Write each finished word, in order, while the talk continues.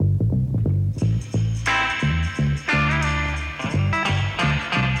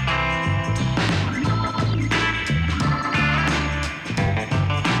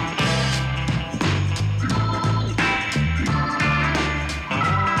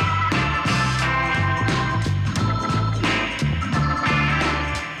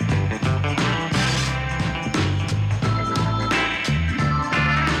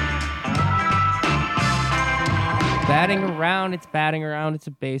around. It's Batting Around. It's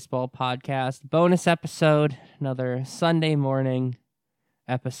a baseball podcast. Bonus episode. Another Sunday morning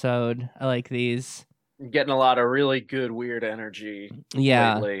episode. I like these. I'm getting a lot of really good weird energy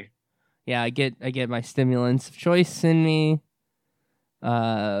lately. Yeah, I get my stimulants of choice in me.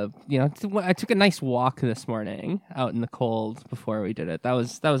 I took a nice walk this morning out in the cold before we did it. That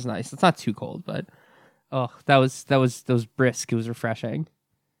was nice. It's not too cold, but that was brisk. It was refreshing.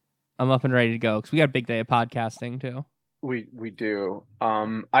 I'm up and ready to go because we got a big day of podcasting too. We do.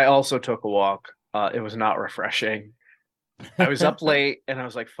 I also took a walk. It was not refreshing. I was up late and I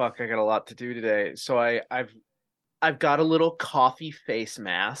was like, "Fuck, I got a lot to do today." So I've got a little coffee face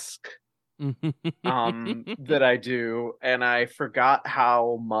mask that I do, and I forgot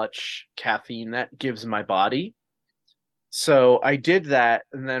how much caffeine that gives my body. So I did that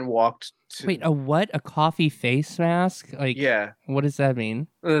and then walked to... Wait, a what? A coffee face mask? Like, yeah. What does that mean?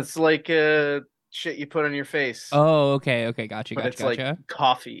 It's like shit you put on your face. Oh, okay, gotcha. But it's like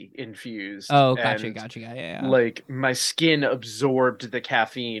coffee infused. Oh, gotcha. Yeah. Like my skin absorbed the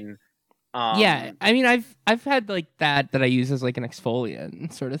caffeine. Yeah, I mean, I've had like that I use as like an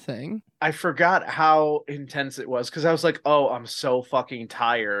exfoliant sort of thing. I forgot how intense it was because I was like, "Oh, I'm so fucking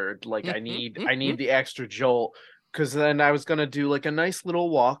tired. Like, I need the extra jolt." Because then I was gonna do like a nice little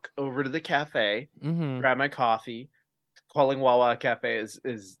walk over to the cafe, grab my coffee. Calling Wawa a cafe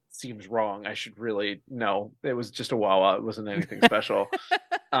is seems wrong. I should really know. It was just a Wawa. It wasn't anything special.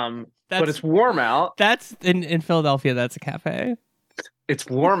 But it's warm out. That's in Philadelphia. That's a cafe. It's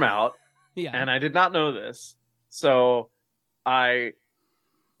warm out. Yeah. And I did not know this. So I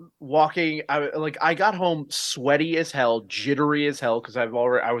got home sweaty as hell, jittery as hell because I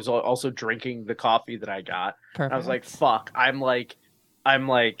was also drinking the coffee that I got. Perfect. I was like, fuck. I'm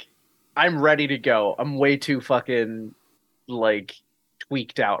ready to go. I'm way too fucking like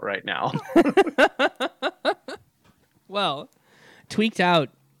tweaked out right now. Well, tweaked out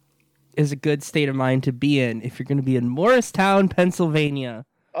is a good state of mind to be in if you're going to be in Morristown, Pennsylvania.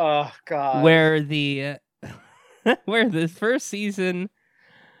 Oh God! Where the first season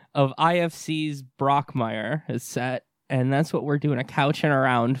of IFC's Brockmire is set, and that's what we're doing a couching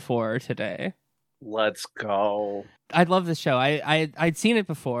around for today. Let's go! I love this show. I'd seen it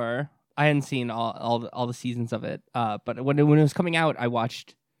before. I hadn't seen all the seasons of it. But when it was coming out, I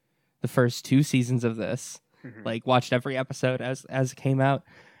watched the first 2 seasons of this. Like watched every episode as it came out.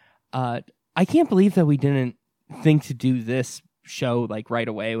 I can't believe that we didn't think to do this show like right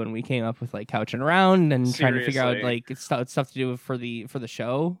away when we came up with like couching around and trying to figure out like it's stuff to do for the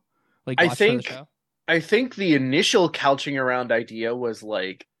show. Like I think the initial couching around idea was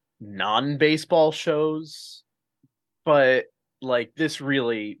like non-baseball shows, but like this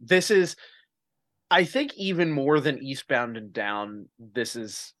is, I think even more than Eastbound and Down, this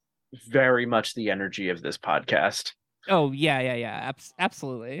is very much the energy of this podcast. Oh, yeah.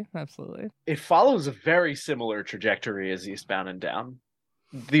 Absolutely. It follows a very similar trajectory as Eastbound and Down.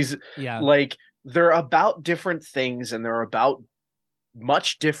 Like, they're about different things and they're about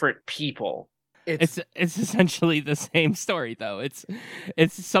much different people. It's essentially the same story, though. It's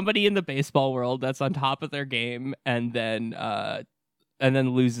somebody in the baseball world that's on top of their game and then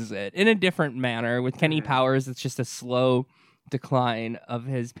loses it in a different manner. With Kenny Powers, it's just a slow decline of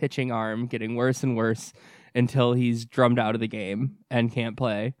his pitching arm getting worse and worse until he's drummed out of the game and can't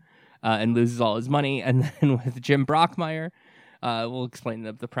play and loses all his money. And then with Jim Brockmire, we'll explain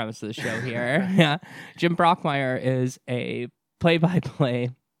the premise of the show here. Yeah, Jim Brockmire is a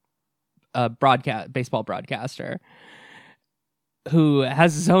play-by-play baseball broadcaster who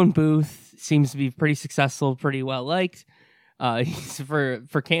has his own booth, seems to be pretty successful, pretty well liked. He's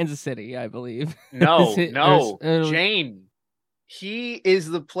for Kansas City, I believe. No, Jane. He is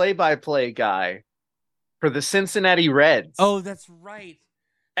the play-by-play guy for the Cincinnati Reds. Oh, that's right.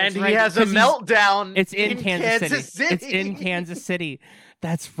 And he has a meltdown. It's in Kansas City. It's in Kansas City.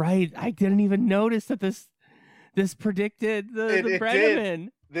 That's right. I didn't even notice that this predicted the Brenneman.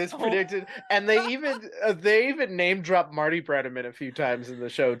 This predicted, and they even name dropped Marty Brenneman a few times in the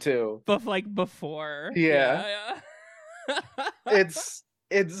show too. But like before, yeah. It's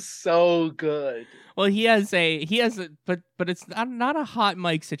so good. Well, he has a but it's not a hot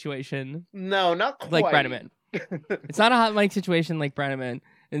mic situation. No, not quite. Like Brenneman. It's not a hot mic situation like Brenneman.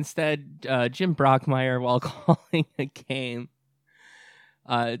 Instead, Jim Brockmire, while calling a game,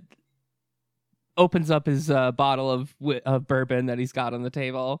 opens up his bottle of bourbon that he's got on the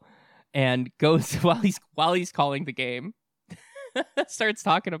table, and goes while he's calling the game, starts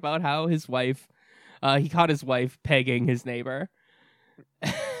talking about how his wife, he caught his wife pegging his neighbor.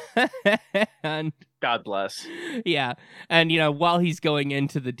 And God bless. Yeah, and while he's going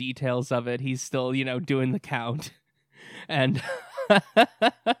into the details of it, he's still doing the count. and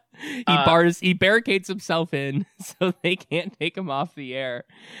he barricades himself in so they can't take him off the air,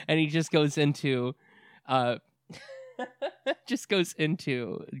 and he just goes into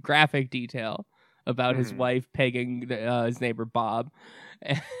graphic detail about his wife pegging his neighbor Bob,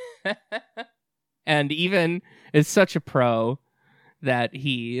 and even is such a pro that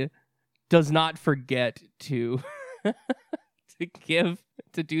he does not forget to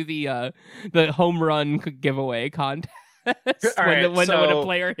do the home run giveaway contest. When a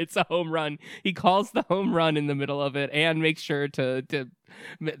player hits a home run, he calls the home run in the middle of it and makes sure to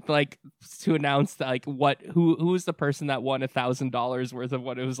announce who was the person that won $1,000 worth of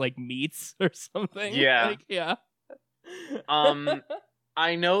what it was like meats or something. Yeah.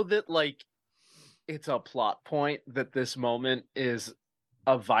 I know that like it's a plot point that this moment is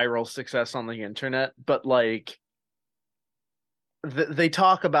a viral success on the internet, but like they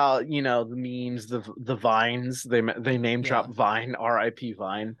talk about, you know, the memes, the vines. They name drop Vine, R.I.P.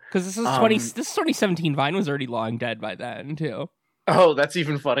 Vine, because this is 2017. Vine was already long dead by then too. Oh, that's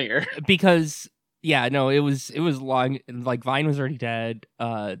even funnier. Because it was long. Like Vine was already dead.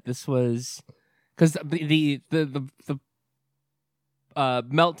 This was because the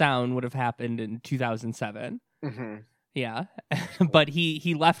meltdown would have happened in 2007. Mm-hmm. Yeah, but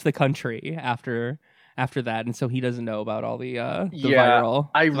he left the country after that, and so he doesn't know about all the viral.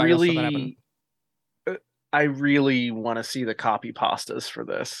 I really want to see the copy pastas for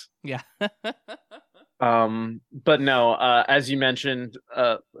this. Yeah. But no, as you mentioned,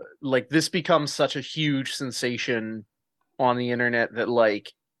 like this becomes such a huge sensation on the internet that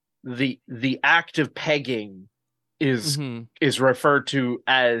like the act of pegging is referred to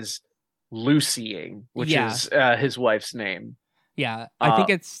as Lucying, which is his wife's name. Yeah, I think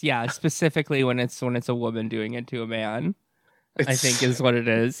it's specifically when it's a woman doing it to a man. I think is what it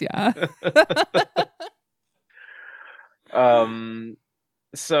is. Yeah.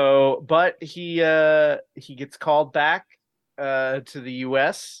 So, but he gets called back to the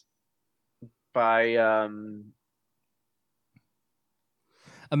U.S. by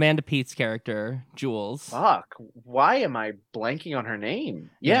Amanda Peet's character, Jules. Fuck, why am I blanking on her name?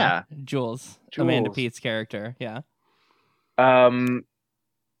 Yeah. Jules. Amanda Peet's character, yeah. And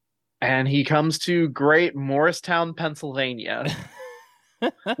he comes to Great Morristown, Pennsylvania,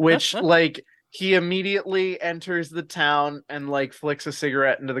 which like he immediately enters the town and like flicks a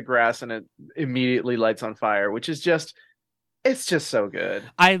cigarette into the grass and it immediately lights on fire, which is it's just so good.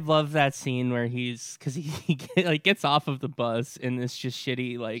 I love that scene where because he gets off of the bus in this just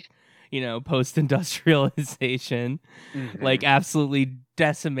shitty post-industrialization, like absolutely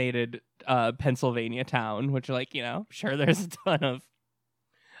decimated Pennsylvania town, which sure there's a ton of.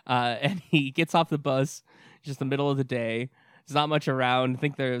 And he gets off the bus just the middle of the day. There's not much around. I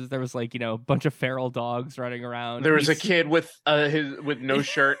think there was a bunch of feral dogs running around. There was a kid with no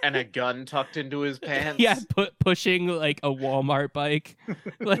shirt and a gun tucked into his pants. Yeah, pushing like a Walmart bike.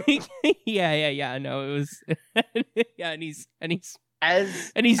 Like yeah. No, it was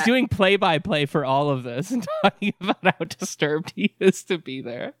and he's doing play-by-play for all of this and talking about how disturbed he is to be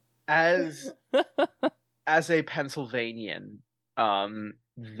there. As a Pennsylvanian,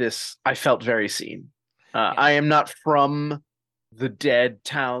 this I felt very seen. I am not from the dead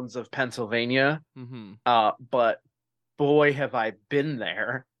towns of Pennsylvania, but boy have I been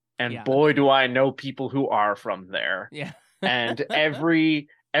there, and boy do I know people who are from there. Yeah. And every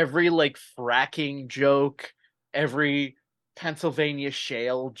like fracking joke, every Pennsylvania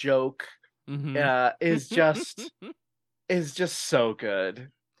shale joke is just so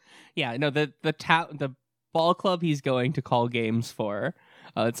good. Yeah, no, the ball club he's going to call games for,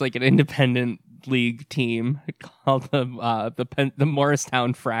 it's like an independent league team called the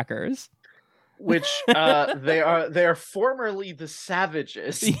Morristown Frackers, which they are formerly the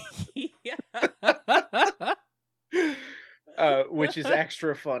Savages. Which is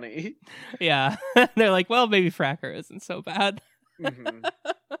extra funny. Yeah. They're like, well, maybe Fracker isn't so bad.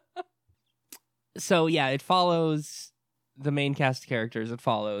 So yeah, it follows the main cast characters. It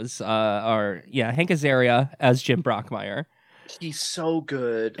follows are Hank Azaria as Jim Brockmire. He's so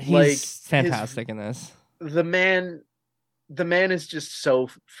good. He's fantastic in this. The man is just so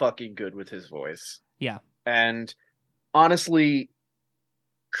fucking good with his voice. Yeah. And honestly,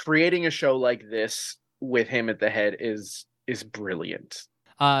 creating a show like this with him at the head is brilliant.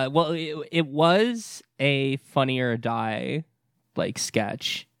 Well, it was a Funny or Die like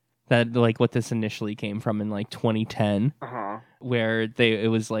sketch that like what this initially came from in like 2010, where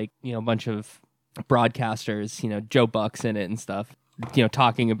it was like a bunch of broadcasters, Joe Buck's in it and stuff,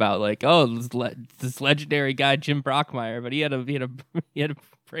 talking about like, oh, this legendary guy Jim Brockmire, but he had a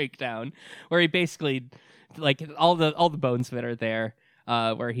breakdown where he basically like all the bones of it are there,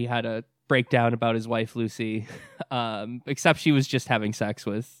 where he had a breakdown about his wife Lucy, except she was just having sex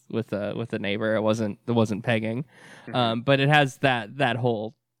with a neighbor. It wasn't pegging, but it has that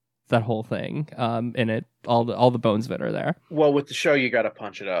whole thing in it. All the bones of it are there. Well, with the show, you got to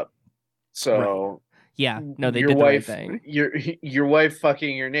punch it up. So Right. Yeah, no, they your did the wife, right thing. Your wife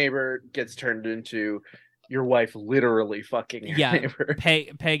fucking your neighbor gets turned into your wife literally fucking your neighbor.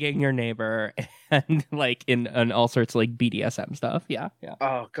 Pegging your neighbor, and like in all sorts of like BDSM stuff. Yeah.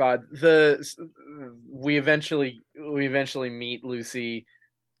 Oh God, we eventually meet Lucy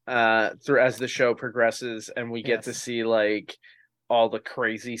through as the show progresses, and we get to see like all the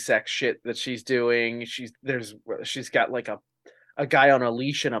crazy sex shit that she's doing. She's got like a guy on a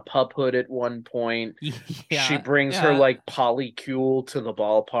leash and a pup hood at one point. Yeah, she brings her like polycule to the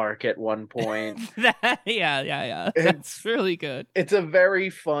ballpark at one point. Yeah. That's really good. It's a very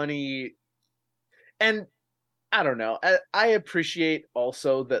funny, and I don't know. I appreciate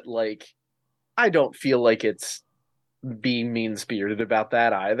also that like I don't feel like it's being mean-spirited about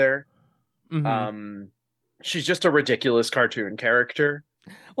that either. Mm-hmm. She's just a ridiculous cartoon character.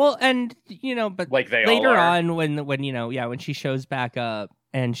 Well, and but like they later all are. on when she shows back up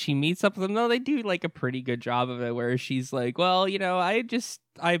and she meets up with them, though, they do like a pretty good job of it, where she's like, well, I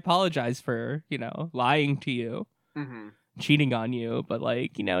apologize for lying to you, cheating on you, but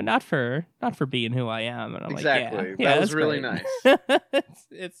like not for being who I am. And I'm exactly. like, yeah, that was really nice.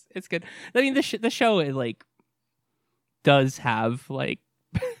 it's good. I mean, the show it like does have like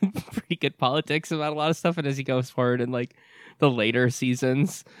pretty good politics about a lot of stuff, and as he goes forward and like the later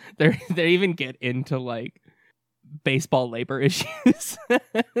seasons, they even get into like baseball labor issues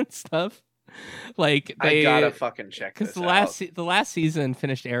and stuff. Like I gotta fucking check this because the last season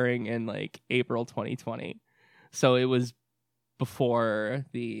finished airing in like April 2020, so it was before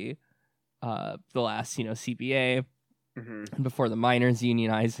the last CBA, and before the minors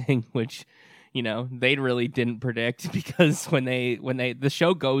unionizing, which they really didn't predict, because when the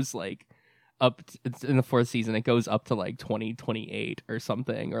show goes like up it's in the fourth season, it goes up to like 2028 or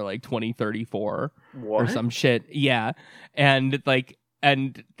something, or like 2034 or some shit. Yeah. And like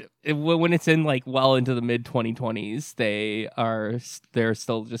when it's in like well into the mid 2020s, they're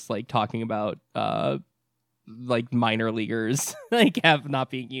still just like talking about like minor leaguers like have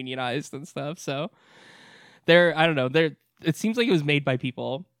not being unionized and stuff. So I don't know, it seems like it was made by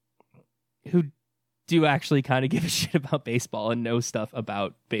people who do actually kind of give a shit about baseball and know stuff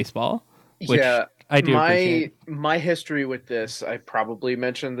about baseball. Which I do appreciate. My history with this, I probably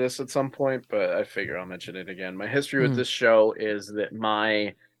mentioned this at some point, but I figure I'll mention it again. My history with this show is that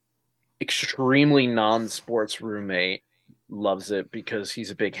my extremely non-sports roommate loves it because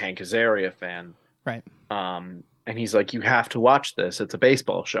he's a big Hank Azaria fan. Right. And he's like, you have to watch this. It's a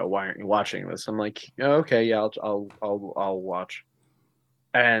baseball show. Why aren't you watching this? I'm like, oh, okay, yeah, I'll watch.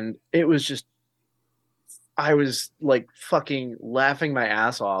 And it was just, I was like fucking laughing my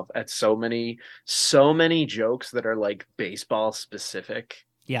ass off at so many jokes that are like baseball specific.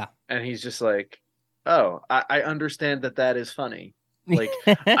 Yeah. And he's just like, oh, I understand that is funny. Like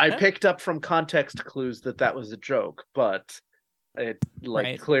I picked up from context clues that was a joke, but it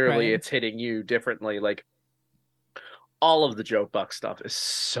like clearly it's hitting you differently. Like all of the Joe Buck stuff is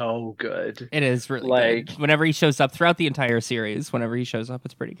so good. It is really good. Whenever he shows up throughout the entire series, whenever he shows up,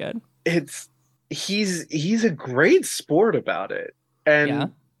 it's pretty good. He's a great sport about it.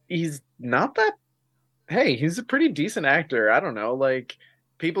 And he's not that, hey, he's a pretty decent actor. I don't know, like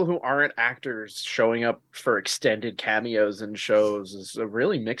people who aren't actors showing up for extended cameos in shows is a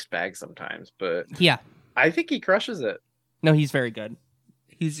really mixed bag sometimes, but yeah, I think he crushes it. No, he's very good.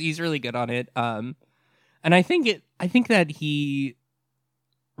 He's really good on it. And I think that he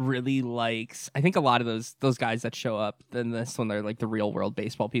really likes, I think a lot of those guys that show up in this when they're like the real world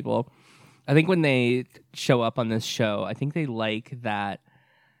baseball people, I think when they show up on this show, I think they like that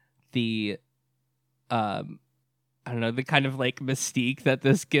the I don't know, the kind of like mystique that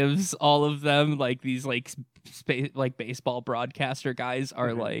this gives all of them, like these like like baseball broadcaster guys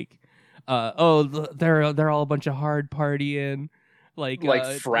are like they're all a bunch of hard partying like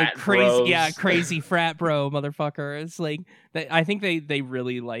frat crazy bros. Crazy frat bro motherfuckers. Like I think they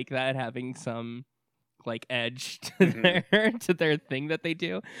really like that, having some like edge to their thing that they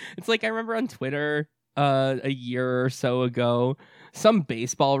do. It's like I remember on Twitter a year or so ago, some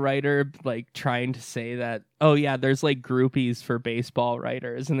baseball writer like trying to say that, oh yeah, there's like groupies for baseball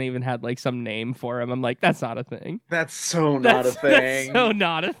writers, and they even had like some name for them. I'm like, that's not a thing. That's so not a thing. That's so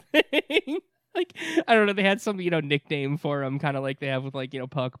not a thing. Like, I don't know, they had some, nickname for them, kind of like they have with like,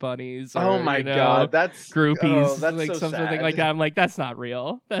 puck bunnies. Or, oh my God, that's groupies. That's like so something sad. like that. I'm like, that's not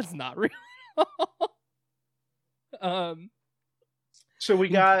real. That's not real. So we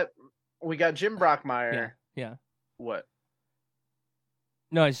got Jim Brockmire. Yeah. What?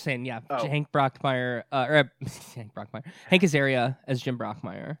 No, I was just saying, Hank Brockmire, Hank Azaria as Jim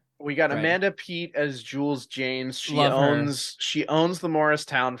Brockmire. We got Right. Amanda Peet as Jules Janes. She Love her. owns the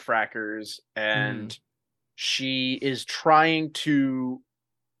Morristown Frackers, and she is trying to,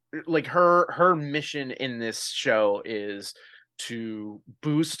 like, her mission in this show is to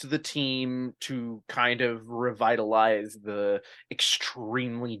boost the team to kind of revitalize the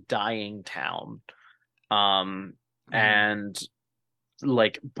extremely dying town. And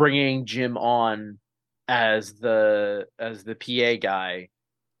like bringing Jim on as the PA guy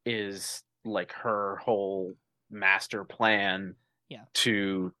is like her whole master plan.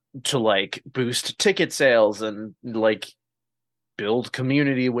 To like boost ticket sales and like build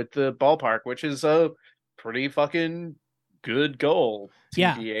community with the ballpark, which is a pretty fucking good goal,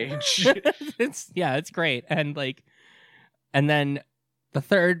 TBH. It's great. And like, and then the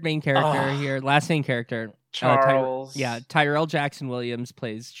third main character here, last main character, Charles. Tyrell Jackson Williams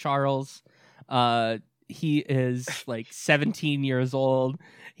plays Charles. He is like 17 years old.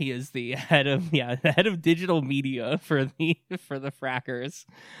 He is the head of digital media for the Frackers,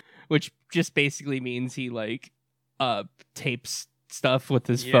 which just basically means he like tapes stuff with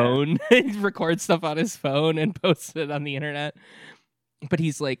his phone, records stuff on his phone and posts it on the internet. But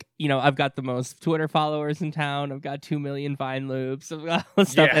he's like, I've got the most Twitter followers in town. I've got 2 million Vine loops. I've got all this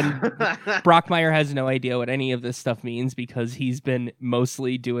stuff. And Brockmire has no idea what any of this stuff means because he's been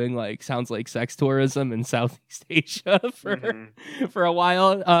mostly doing like sounds like sex tourism in Southeast Asia for a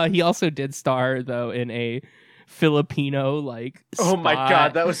while. He also did star though in a Filipino like oh my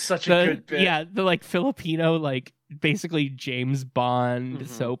god, that was such a good bit. Yeah, the like Filipino like basically James Bond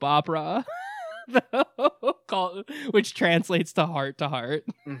soap opera. Which translates to heart,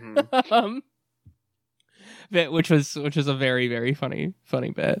 which was a very, very funny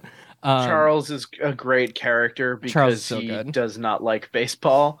bit. Charles is a great character because he does not like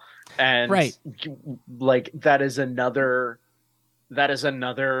baseball, and like that is another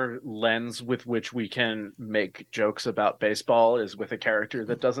lens with which we can make jokes about baseball, is with a character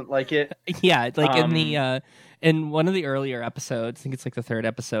that doesn't like it. In one of the earlier episodes, I think it's like the third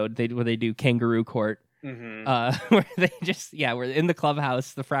episode, where they do Kangaroo Court, where they just we're in the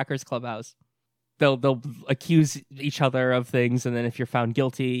clubhouse, the Frackers clubhouse. They'll accuse each other of things, and then if you're found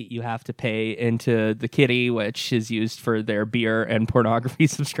guilty, you have to pay into the kitty, which is used for their beer and pornography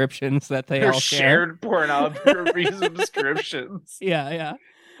subscriptions that they all share. Shared pornography subscriptions.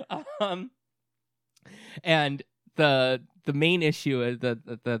 And the main issue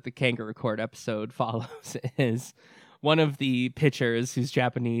the Kangaroo Court episode follows is one of the pitchers, who's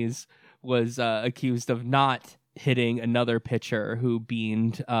Japanese, was accused of not hitting another pitcher who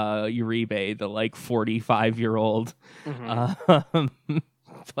beaned Uribe, the like 45-year-old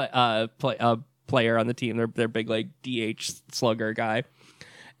player on the team. Their big like DH slugger guy,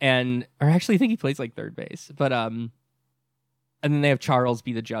 or actually I think he plays like third base. But and then they have Charles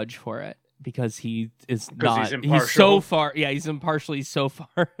be the judge for it because he's so far he's impartially so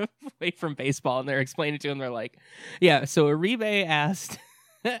far away from baseball, and they're explaining to him, they're like, so Uribe asked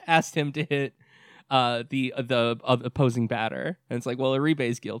him to hit the opposing batter, and it's like, well,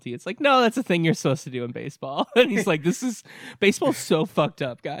 Uribe's guilty. It's like, no, that's a thing you're supposed to do in baseball. And he's like, baseball's so fucked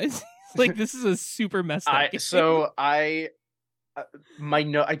up, guys. Like, this is a super messed up game. So I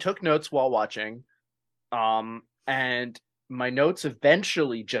took notes while watching, and my notes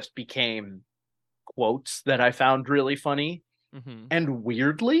eventually just became quotes that I found really funny. And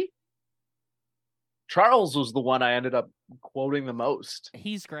weirdly, Charles was the one I ended up quoting the most.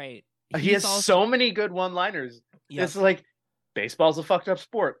 He's great. He has so many good one-liners. It's like, baseball's a fucked up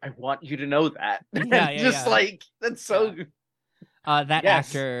sport. I want you to know that. Like, that's so... That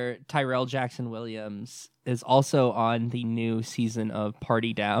actor, Tyrell Jackson Williams, is also on the new season of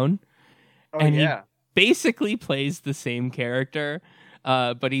Party Down. He basically plays the same character,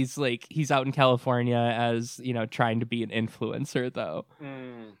 but he's out in California as, trying to be an influencer, though.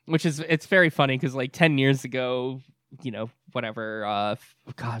 It's very funny because like 10 years ago,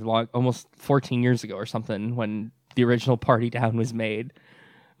 almost 14 years ago or something, when the original Party Down was made,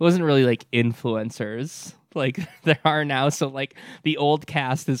 it wasn't really like influencers like there are now. So like the old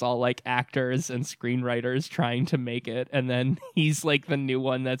cast is all like actors and screenwriters trying to make it, and then he's like the new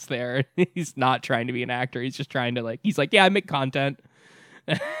one that's there. He's not trying to be an actor. He's just trying to I make content.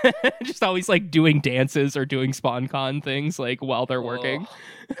 Just always like doing dances or doing SpawnCon things like while they're working.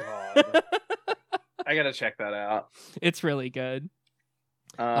 God. I gotta check that out. It's really good.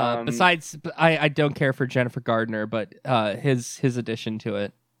 Besides, I don't care for Jennifer Gardner, but his addition to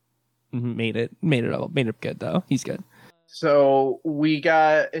it made it good though. He's good. So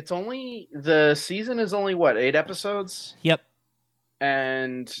the season is only what, 8 episodes? Yep.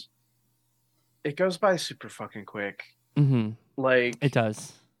 And it goes by super fucking quick. Mm-hmm. Like it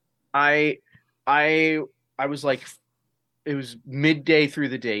does. I was like, it was midday through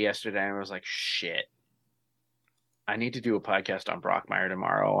the day yesterday, and I was like, shit, I need to do a podcast on Brockmire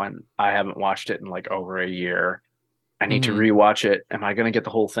tomorrow, and I haven't watched it in like over a year. I need to rewatch it. Am I gonna get the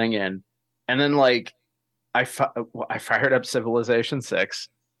whole thing in? And then like I fired up Civilization 6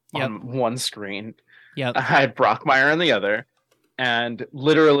 on one screen. Yep. I had Brockmire on the other, and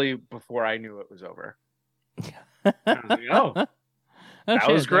literally before I knew it was over. I was like, oh,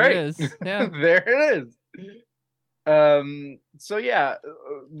 that was great. There it is. Yeah. There it is. So yeah,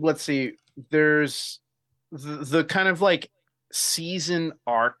 let's see. There's the kind of like season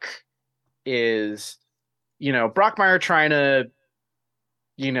arc is, Brockmire trying to,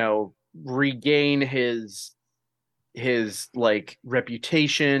 regain his like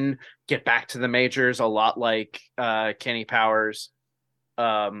reputation, get back to the majors, a lot like Kenny Powers.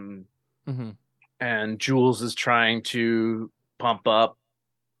 And Jules is trying to pump up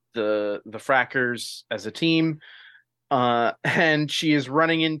the Frackers as a team. And she is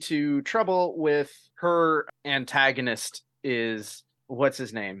running into trouble with her antagonist what's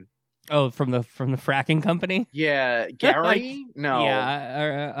his name? Oh, from the fracking company? Yeah, Gary? No.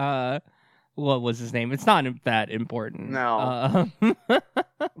 Yeah, what was his name? It's not that important. No.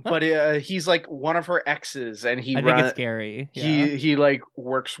 But he's like one of her exes, and I think it's Gary. Yeah. He like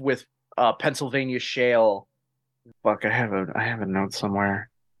works with Pennsylvania Shale. Fuck, I have a note somewhere.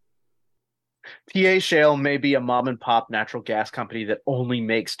 PA Shale may be a mom and pop natural gas company that only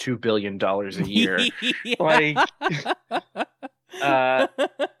makes $2 billion a year. Like,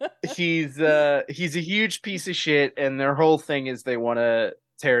 he's a huge piece of shit, and their whole thing is they want to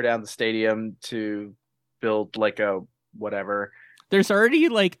tear down the stadium to build like a whatever. There's already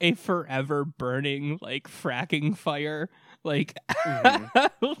like a forever burning like fracking fire like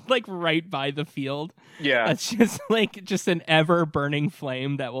like right by the field. Yeah, it's just an ever burning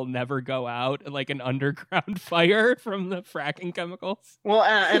flame that will never go out, like an underground fire from the fracking chemicals. Well,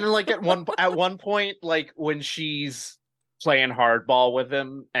 and like at one point, like when she's playing hardball with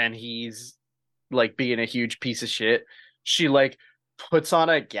him and he's like being a huge piece of shit, she like puts on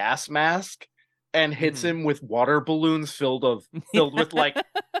a gas mask and hits him with water balloons filled with like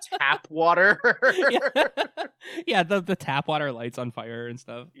tap water. Yeah, the tap water lights on fire and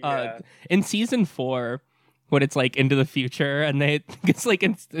stuff. Yeah. In season 4, when it's like into the future, and it's like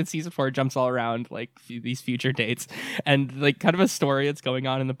in season 4 it jumps all around like these future dates, and like kind of a story that's going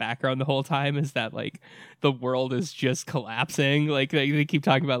on in the background the whole time is that like the world is just collapsing. Like they keep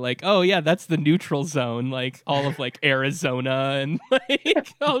talking about like, oh yeah, that's the neutral zone, like all of like Arizona and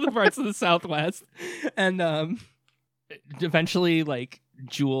like all the parts of the Southwest. And eventually like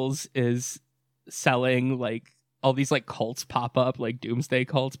Jules is selling like all these like cults pop up, like doomsday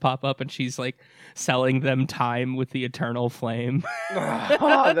cults pop up, and she's like selling them time with the eternal flame.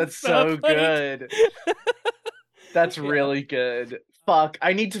 Oh, that's so good. That's really good. Fuck,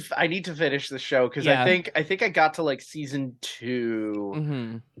 I need to finish the show because I think I got to like season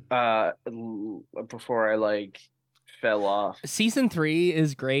 2 before I like fell off. Season 3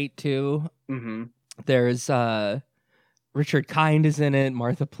 is great too. There's Richard Kind is in it,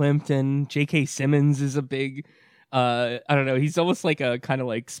 Martha Plimpton, J.K. Simmons is a big I don't know, he's almost like a kind of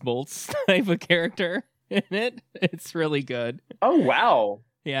like Smoltz type of character in it. It's really good. Oh wow.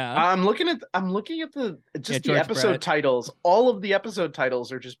 Yeah. I'm looking at the the episode titles. All of the episode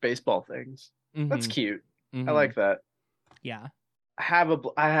titles are just baseball things. That's cute. I like that. Yeah. I have a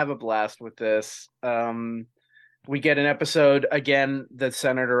blast with this. We get an episode again that's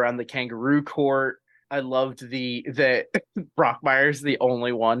centered around the kangaroo court. I loved that Brockmire's the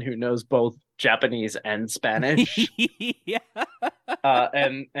only one who knows both Japanese and Spanish. Yeah.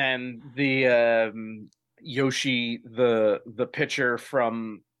 And the Yoshi, the pitcher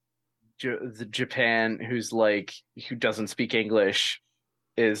from Japan, who doesn't speak English,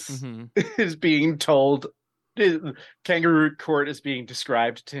 is being told, kangaroo court is being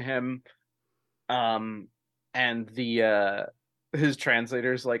described to him, and his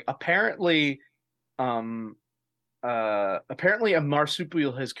translator's like, apparently a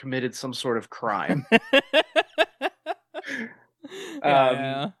marsupial has committed some sort of crime.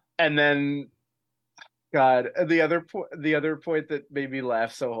 And then, God, the other point that made me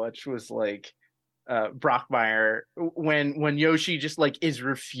laugh so much was like Brockmire when Yoshi just like is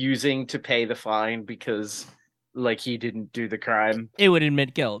refusing to pay the fine because like he didn't do the crime. It would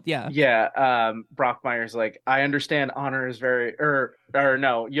admit guilt. Yeah. Yeah. Brockmire's like, I understand honor is very, or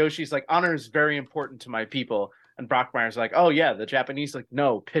no, Yoshi's like, honor is very important to my people. And Brockmire's like, oh yeah, the Japanese like,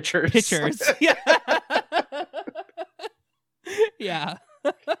 no, pitchers. Yeah. Yeah.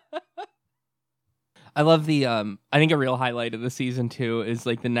 I love the I think a real highlight of the season 2 is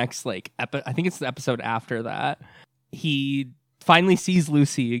like the next like I think it's the episode after that. He finally sees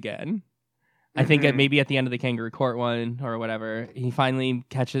Lucy again. I think maybe at the end of the Kangaroo Court one or whatever, he finally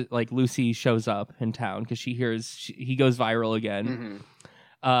catches, like, Lucy shows up in town because he he goes viral again.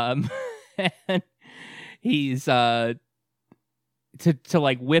 And he's to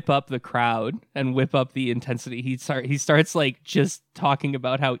like whip up the crowd and whip up the intensity. He starts like just talking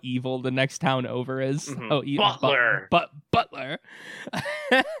about how evil the next town over is. Butler. Butler.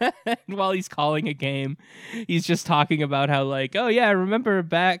 And while he's calling a game, he's just talking about how, like, oh yeah, I remember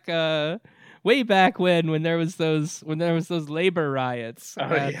back way back when there was those labor riots.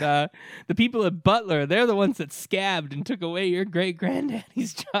 The people at Butler, they're the ones that scabbed and took away your great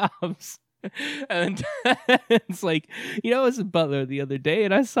granddaddy's jobs. And it's like, I was in Butler the other day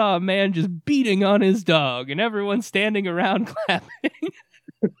and I saw a man just beating on his dog and everyone standing around clapping.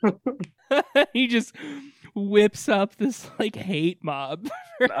 He just whips up this like hate mob.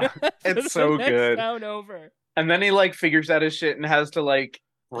 It's so good. Town over. And then he like figures out his shit and has to like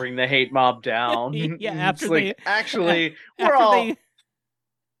bring the hate mob down. Yeah, after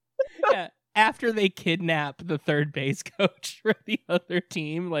after they kidnap the third base coach for the other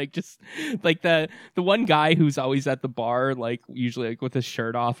team, like just like the one guy who's always at the bar, like usually like with his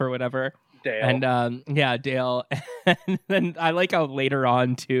shirt off or whatever. Dale. And Dale. And then I like how later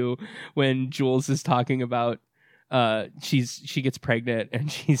on too, when Jules is talking about she gets pregnant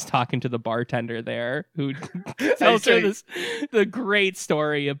and she's talking to the bartender there who tells her the great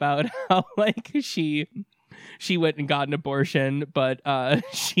story about how like she went and got an abortion, but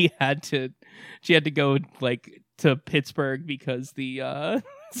she had to go like to Pittsburgh because the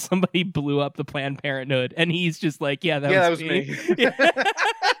somebody blew up the Planned Parenthood, and he's just like, that was me.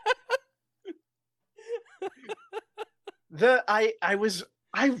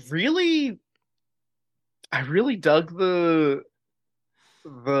 I really dug the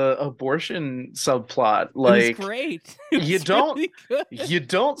abortion subplot. Like, it was great. You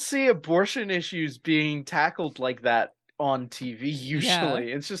don't see abortion issues being tackled like that on TV usually.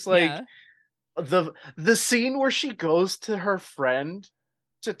 Yeah. It's just like the scene where she goes to her friend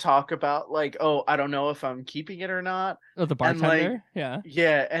to talk about like, oh, I don't know if I'm keeping it or not. Oh, the bartender? And,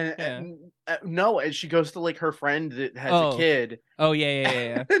 and no, and she goes to like her friend that has a kid. Oh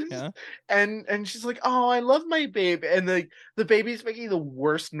yeah. And she's like, oh, I love my baby, and the baby's making the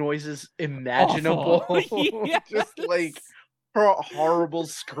worst noises imaginable. Yes. Just like her horrible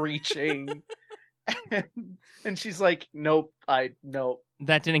screeching. And she's like, nope.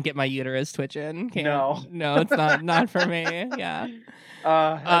 That didn't get my uterus twitching. No, it's not for me. Yeah.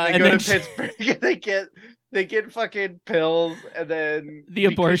 And they go to Pittsburgh. They get fucking pills, and then the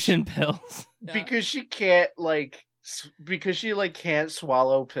abortion pills because she can't can't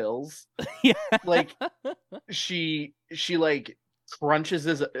swallow pills. Yeah. Like she like crunches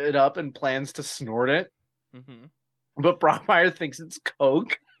it up and plans to snort it. But Brockmire thinks it's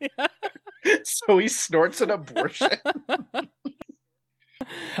coke. Yeah. So he snorts an abortion.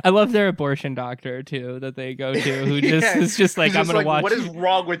 I love their abortion doctor too that they go to, who just is just like, I'm gonna watch. What is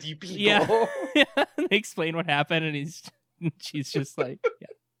wrong with you people? Yeah. They explain what happened, and she's just like, yeah.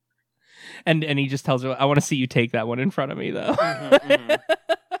 And he just tells her, I want to see you take that one in front of me though.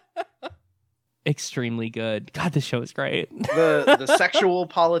 Extremely good. God, this show is great. The sexual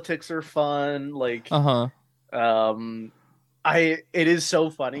politics are fun. Like, it is so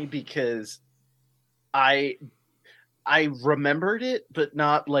funny because I remembered it, but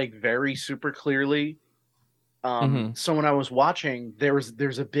not like very super clearly. So when I was watching,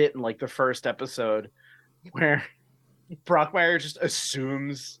 there's a bit in like the first episode where Brockmire just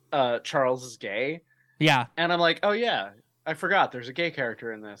assumes Charles is gay. Yeah. And I'm like, oh yeah, I forgot there's a gay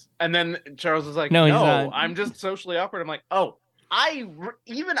character in this. And then Charles is like, no, I'm just socially awkward. I'm like, oh, I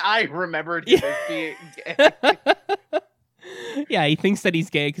remembered him as being gay. Yeah, he thinks that he's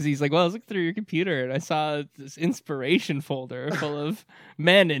gay because he's like, well, I was looking through your computer and I saw this inspiration folder full of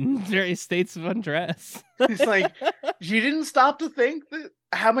men in various states of undress. He's like, you didn't stop to think that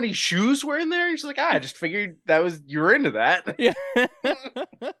how many shoes were in there? He's like, I just figured you were into that. Yeah.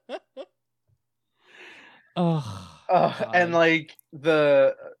 And like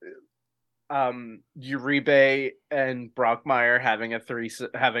the Uribe and Brockmire having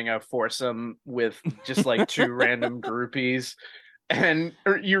a foursome with just like two random groupies, and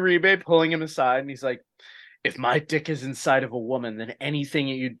Uribe pulling him aside, and he's like, if my dick is inside of a woman, then anything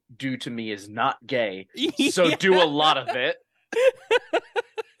you do to me is not gay. So do a lot of it.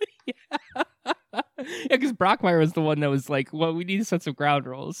 Yeah, because Brockmire was the one that was like, well, we need to set some ground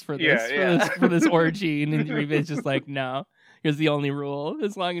rules for this, for this orgy. And then Reba's just like, no, here's the only rule.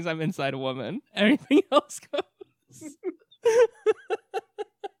 As long as I'm inside a woman, everything else goes.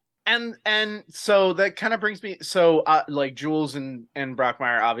 And so that kind of brings me, so like Jules and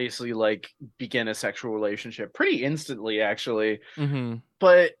Brockmire obviously like begin a sexual relationship pretty instantly, actually. Mm-hmm.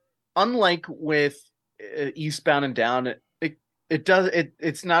 But unlike with Eastbound and Down,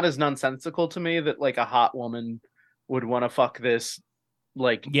 it's not as nonsensical to me that like a hot woman would want to fuck this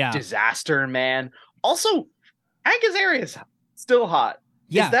like disaster man. Also, Hank Azaria's still hot.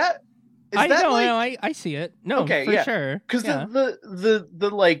 Yeah. Is that I see it. No, okay, for sure. Because the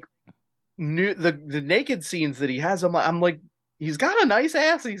like the naked scenes that he has, I'm like, he's got a nice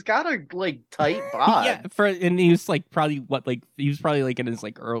ass. He's got a like tight bod. Yeah, and he was like probably he was probably like in his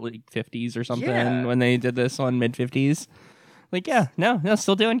like early 50s or something when they did this one, mid 50s. Like, no,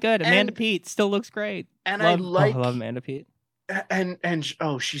 still doing good. Amanda Peet still looks great. And I love Amanda Peet. And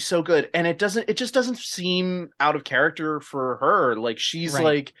she's so good. And it just doesn't seem out of character for her. Like she's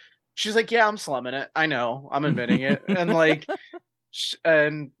like, yeah, I'm slumming it. I know, I'm admitting it. And like,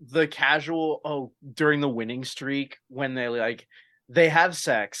 and the casual during the winning streak when they have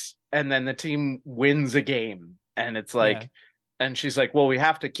sex and then the team wins a game and it's like, and she's like, well, we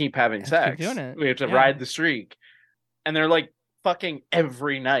have to keep having sex. Keep doing it. We have to ride the streak. And they're like fucking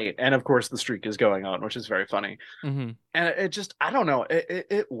every night. And of course the streak is going on, which is very funny. Mm-hmm. And it just, I don't know.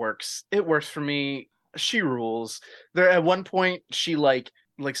 It works. It works for me. She rules. There at one point she like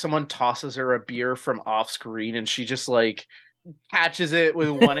someone tosses her a beer from off screen and she just like catches it with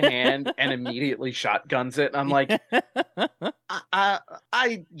one hand and immediately shotguns it. And I'm like, I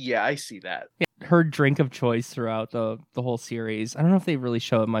see that. Her drink of choice throughout the whole series. I don't know if they really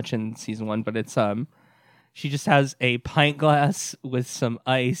show it much in season 1, but it's she just has a pint glass with some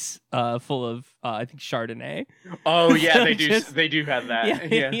ice full of I think Chardonnay. Oh yeah, they do. They do have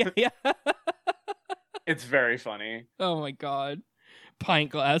that. Yeah. It's very funny. Oh my god,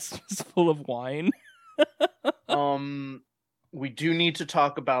 pint glass is full of wine. We do need to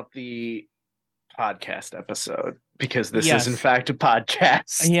talk about the podcast episode because this is in fact a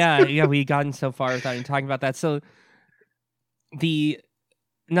podcast. Yeah, we gotten so far without even talking about that. So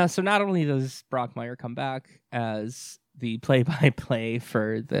not only does Brockmire come back as the play-by-play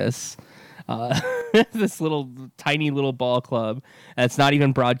for this this tiny little ball club that's not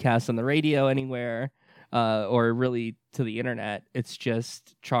even broadcast on the radio anywhere or really to the internet. It's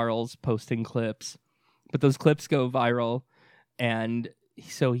just Charles posting clips, but those clips go viral, and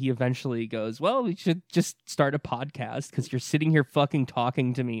so he eventually goes, well, we should just start a podcast because you're sitting here fucking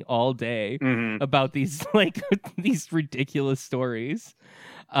talking to me all day about these like these ridiculous stories.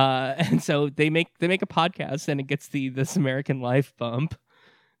 And so they make a podcast and it gets This American Life bump.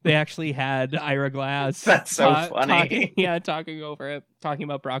 They actually had Ira Glass. That's so funny. Talking over it, talking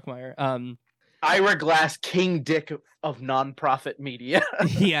about Brockmire. Ira Glass, King Dick of nonprofit media.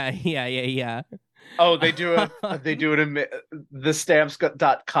 Yeah. Oh, they do it in the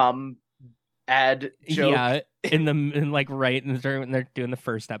stamps.com ad joke. Yeah, when they're doing the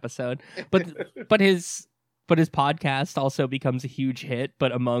first episode. But his podcast also becomes a huge hit,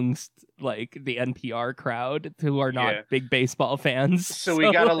 but amongst like the NPR crowd who are not big baseball fans. So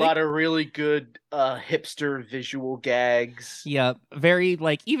we got a lot of really good hipster visual gags. Yeah, very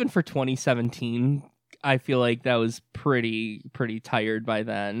like even for 2017. I feel like that was pretty tired by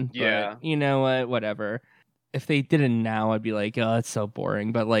then. Yeah. But you know what? Whatever. If they did it now, I'd be like, oh, it's so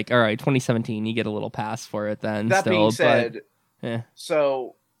boring. But like, all right, 2017, you get a little pass for it then. That being said,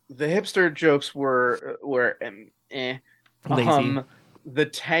 so the hipster jokes were lazy. The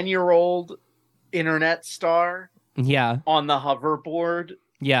 10-year-old internet star on the hoverboard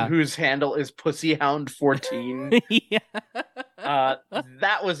whose handle is Pussyhound14.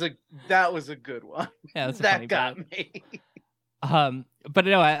 That was a good one. Yeah, that got me. But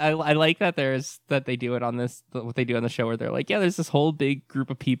no, I like that they do it on what they do on the show where they're like, there's this whole big group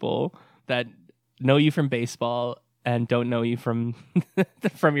of people that know you from baseball and don't know you from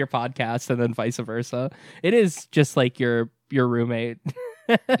from your podcast, and then vice versa. It is just like your roommate.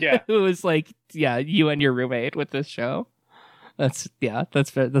 Who is like, you and your roommate with this show. That's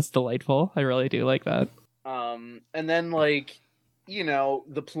delightful. I really do like that. And then like,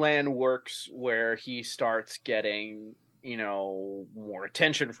 the plan works where he starts getting, more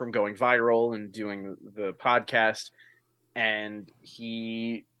attention from going viral and doing the podcast, and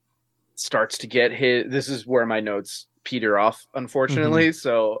he starts to get this is where my notes peter off, unfortunately.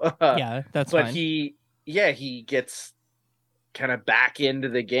 So that's but fine. he yeah, he gets kind of back into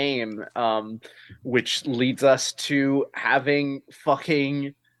the game, which leads us to having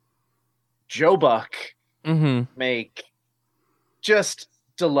fucking Joe Buck Mm-hmm. make just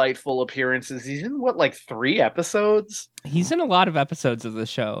delightful appearances. He's in what, like 3 episodes? He's in a lot of episodes of the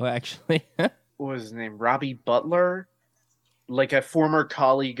show, actually. What was his name? Robbie Butler, like a former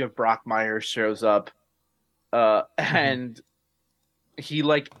colleague of Brockmire, shows up, Mm-hmm. and he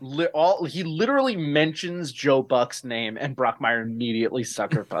he literally mentions Joe Buck's name, and Brockmire immediately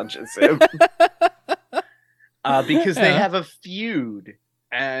sucker punches him. Because they Yeah. have a feud,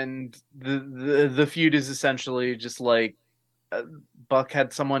 and the feud is essentially just like, uh, Buck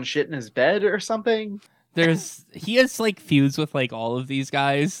had someone shit in his bed or something. He has like feuds with like all of these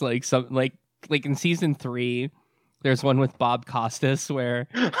guys. Like some like in season 3, there's one with Bob Costas where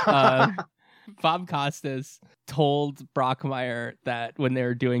uh Bob Costas told Brockmire that when they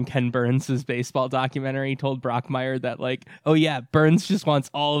were doing Ken Burns' baseball documentary, he told Brockmire that like, oh yeah, Burns just wants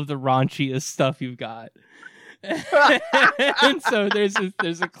all of the raunchiest stuff you've got. And so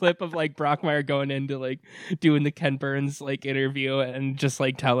there's a clip of like Brockmire going into like doing the Ken Burns like interview and just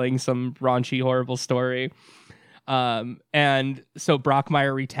like telling some raunchy horrible story. And so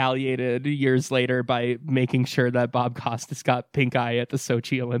Brockmire retaliated years later by making sure that Bob Costas got pink eye at the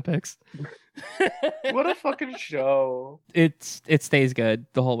Sochi Olympics. What a fucking show. It stays good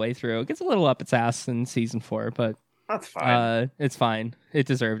the whole way through. It gets a little up its ass in season 4, but That's fine. it's fine. It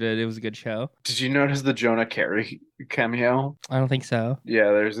deserved it. It was a good show. Did you notice the Jonah Carey cameo? I don't think so.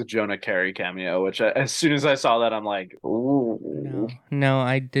 Yeah, there's a Jonah Carey cameo, which as soon as I saw that, I'm like, ooh. No,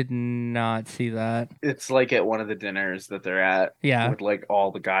 I did not see that. It's like at one of the dinners that they're at Yeah. with like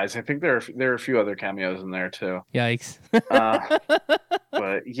all the guys. I think there are a few other cameos in there too. Yikes. Uh,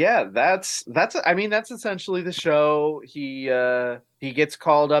 but yeah, that's I mean that's essentially the show. He gets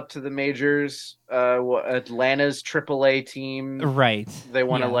called up to the majors. Atlanta's AAA team. Right. They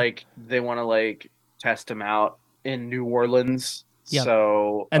want to Yeah. test him out in New Orleans. Yep.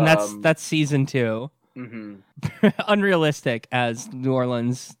 So And that's season 2. mhm. Unrealistic, as New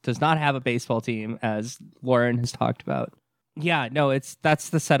Orleans does not have a baseball team, as Lauren has talked about. Yeah, no, that's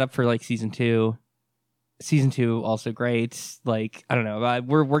the setup for like season 2. Season 2 also great. Like, I don't know,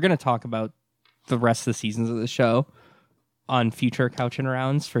 we're gonna talk about the rest of the seasons of the show on future Couchin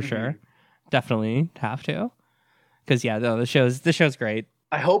rounds for sure. Definitely have to, because yeah, no, the show's great.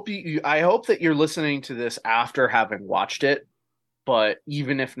 I hope I hope that you're listening to this after having watched it, but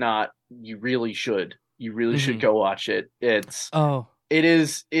even if not, you really should. You really should go watch it. It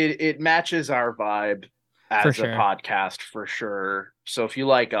matches our vibe as a podcast for sure. So if you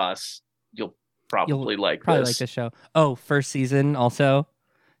like us, you'll probably like this show. Oh, first season also,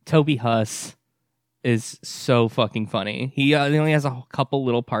 Toby Huss is so fucking funny. He only has a couple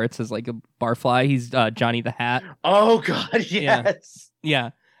little parts as like a barfly. He's Johnny the Hat. Oh god, yes. Yeah.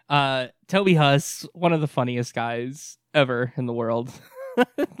 Toby Huss, one of the funniest guys ever in the world.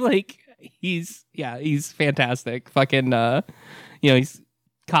 Like he's fantastic. Fucking he's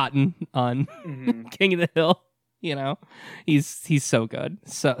Cotton on King of the Hill. He's so good.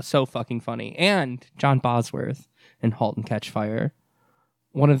 So fucking funny. And John Bosworth in Halt and Catch Fire.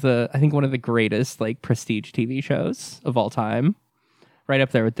 I think one of the greatest like prestige TV shows of all time. Right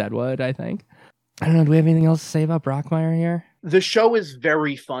up there with Deadwood, I think. I don't know, do we have anything else to say about Brockmire here? The show is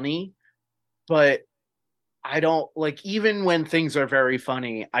very funny, but I don't like, even when things are very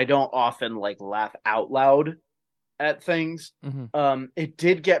funny, I don't often like laugh out loud at things. It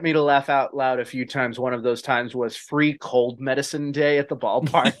did get me to laugh out loud a few times. One of those times was free cold medicine day at the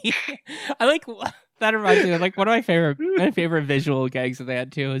ballpark. I like that. Reminds me of like one of my favorite visual gags that they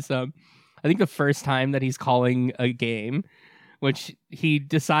had too is I think the first time that he's calling a game, which he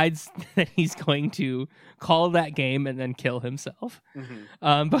decides that he's going to call that game and then kill himself.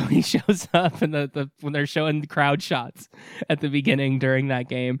 But when he shows up and when they're showing the crowd shots at the beginning during that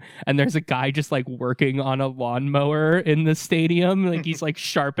game, and there's a guy just like working on a lawnmower in the stadium, like he's like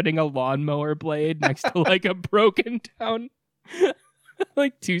sharpening a lawnmower blade next to like a broken down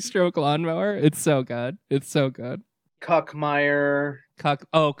like 2-stroke lawnmower. It's so good. Cuckmire.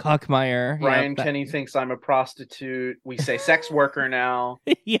 Cuckmire. Brian Kenny thinks I'm a prostitute. We say sex worker now.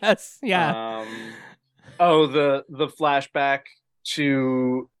 Yes. Yeah. The flashback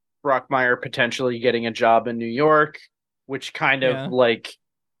to Brockmire potentially getting a job in New York, which kind of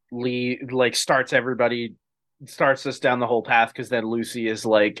starts us down the whole path, because then Lucy is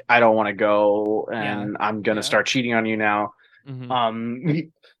like, I don't want to go, and I'm gonna start cheating on you now.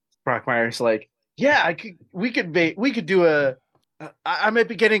 Brockmire's like, yeah, we could do I might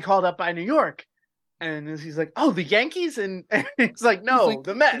be getting called up by New York. And he's like, "Oh, the Yankees," and he's like, "No, like,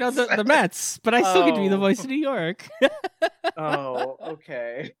 the Mets." The Mets, but I still get to be the voice of New York. Oh,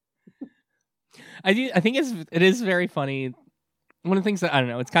 okay. I think it is very funny. One of the things that I don't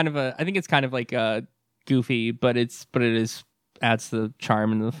know, I think it's kind of like goofy, but it is adds to the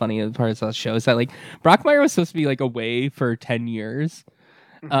charm and the funny parts of the show is that like Brockmire was supposed to be like away for 10 years.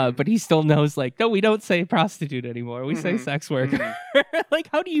 But he still knows, like, no, we don't say prostitute anymore. We say sex worker. Like,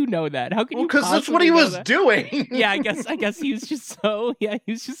 how do you know that? How can you? Because that's what he was doing. Yeah, I guess he was just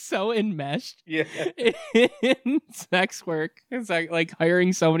so enmeshed. Yeah. In sex work. It's like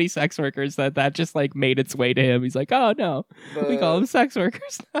hiring so many sex workers that just like made its way to him. He's like, oh no, we call them sex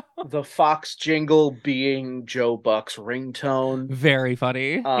workers now. The Fox jingle being Joe Buck's ringtone. Very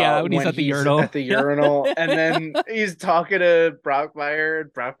funny. Yeah, when he's at the urinal. At the urinal, and then he's talking to Brockmire.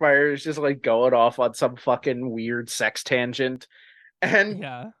 Brockmire is just like going off on some fucking weird sex tangent. And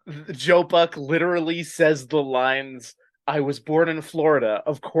Joe Buck literally says the lines, "I was born in Florida.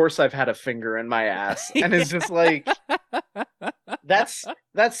 Of course I've had a finger in my ass." And it's just like, that's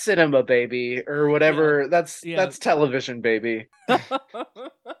cinema, baby, or whatever. Yeah. That's television, baby.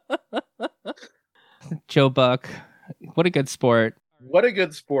 Joe Buck, what a good sport. What a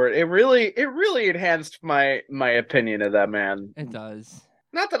good sport. It really enhanced my opinion of that man. It does.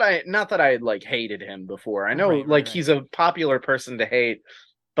 Not that I like hated him before. I know he's a popular person to hate,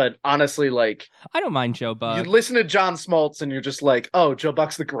 but honestly, like, I don't mind Joe Buck. You listen to John Smoltz and you're just like, oh, Joe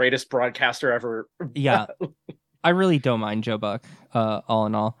Buck's the greatest broadcaster ever. Yeah. I really don't mind Joe Buck, all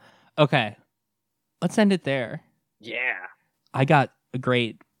in all. Okay. Let's end it there. Yeah. I got a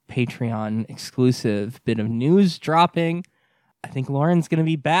great Patreon exclusive bit of news dropping. I think Lauren's going to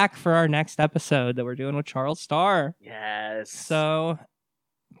be back for our next episode that we're doing with Charles Starr. Yes. So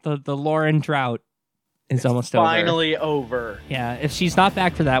the Lauren drought is almost finally over. Yeah, if she's not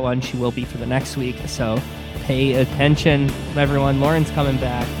back for that one, she will be for the next week. So pay attention, everyone. Lauren's coming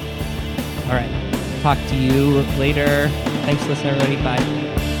back. All right. Talk to you later. Thanks for listening, everybody.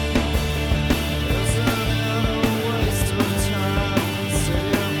 Bye.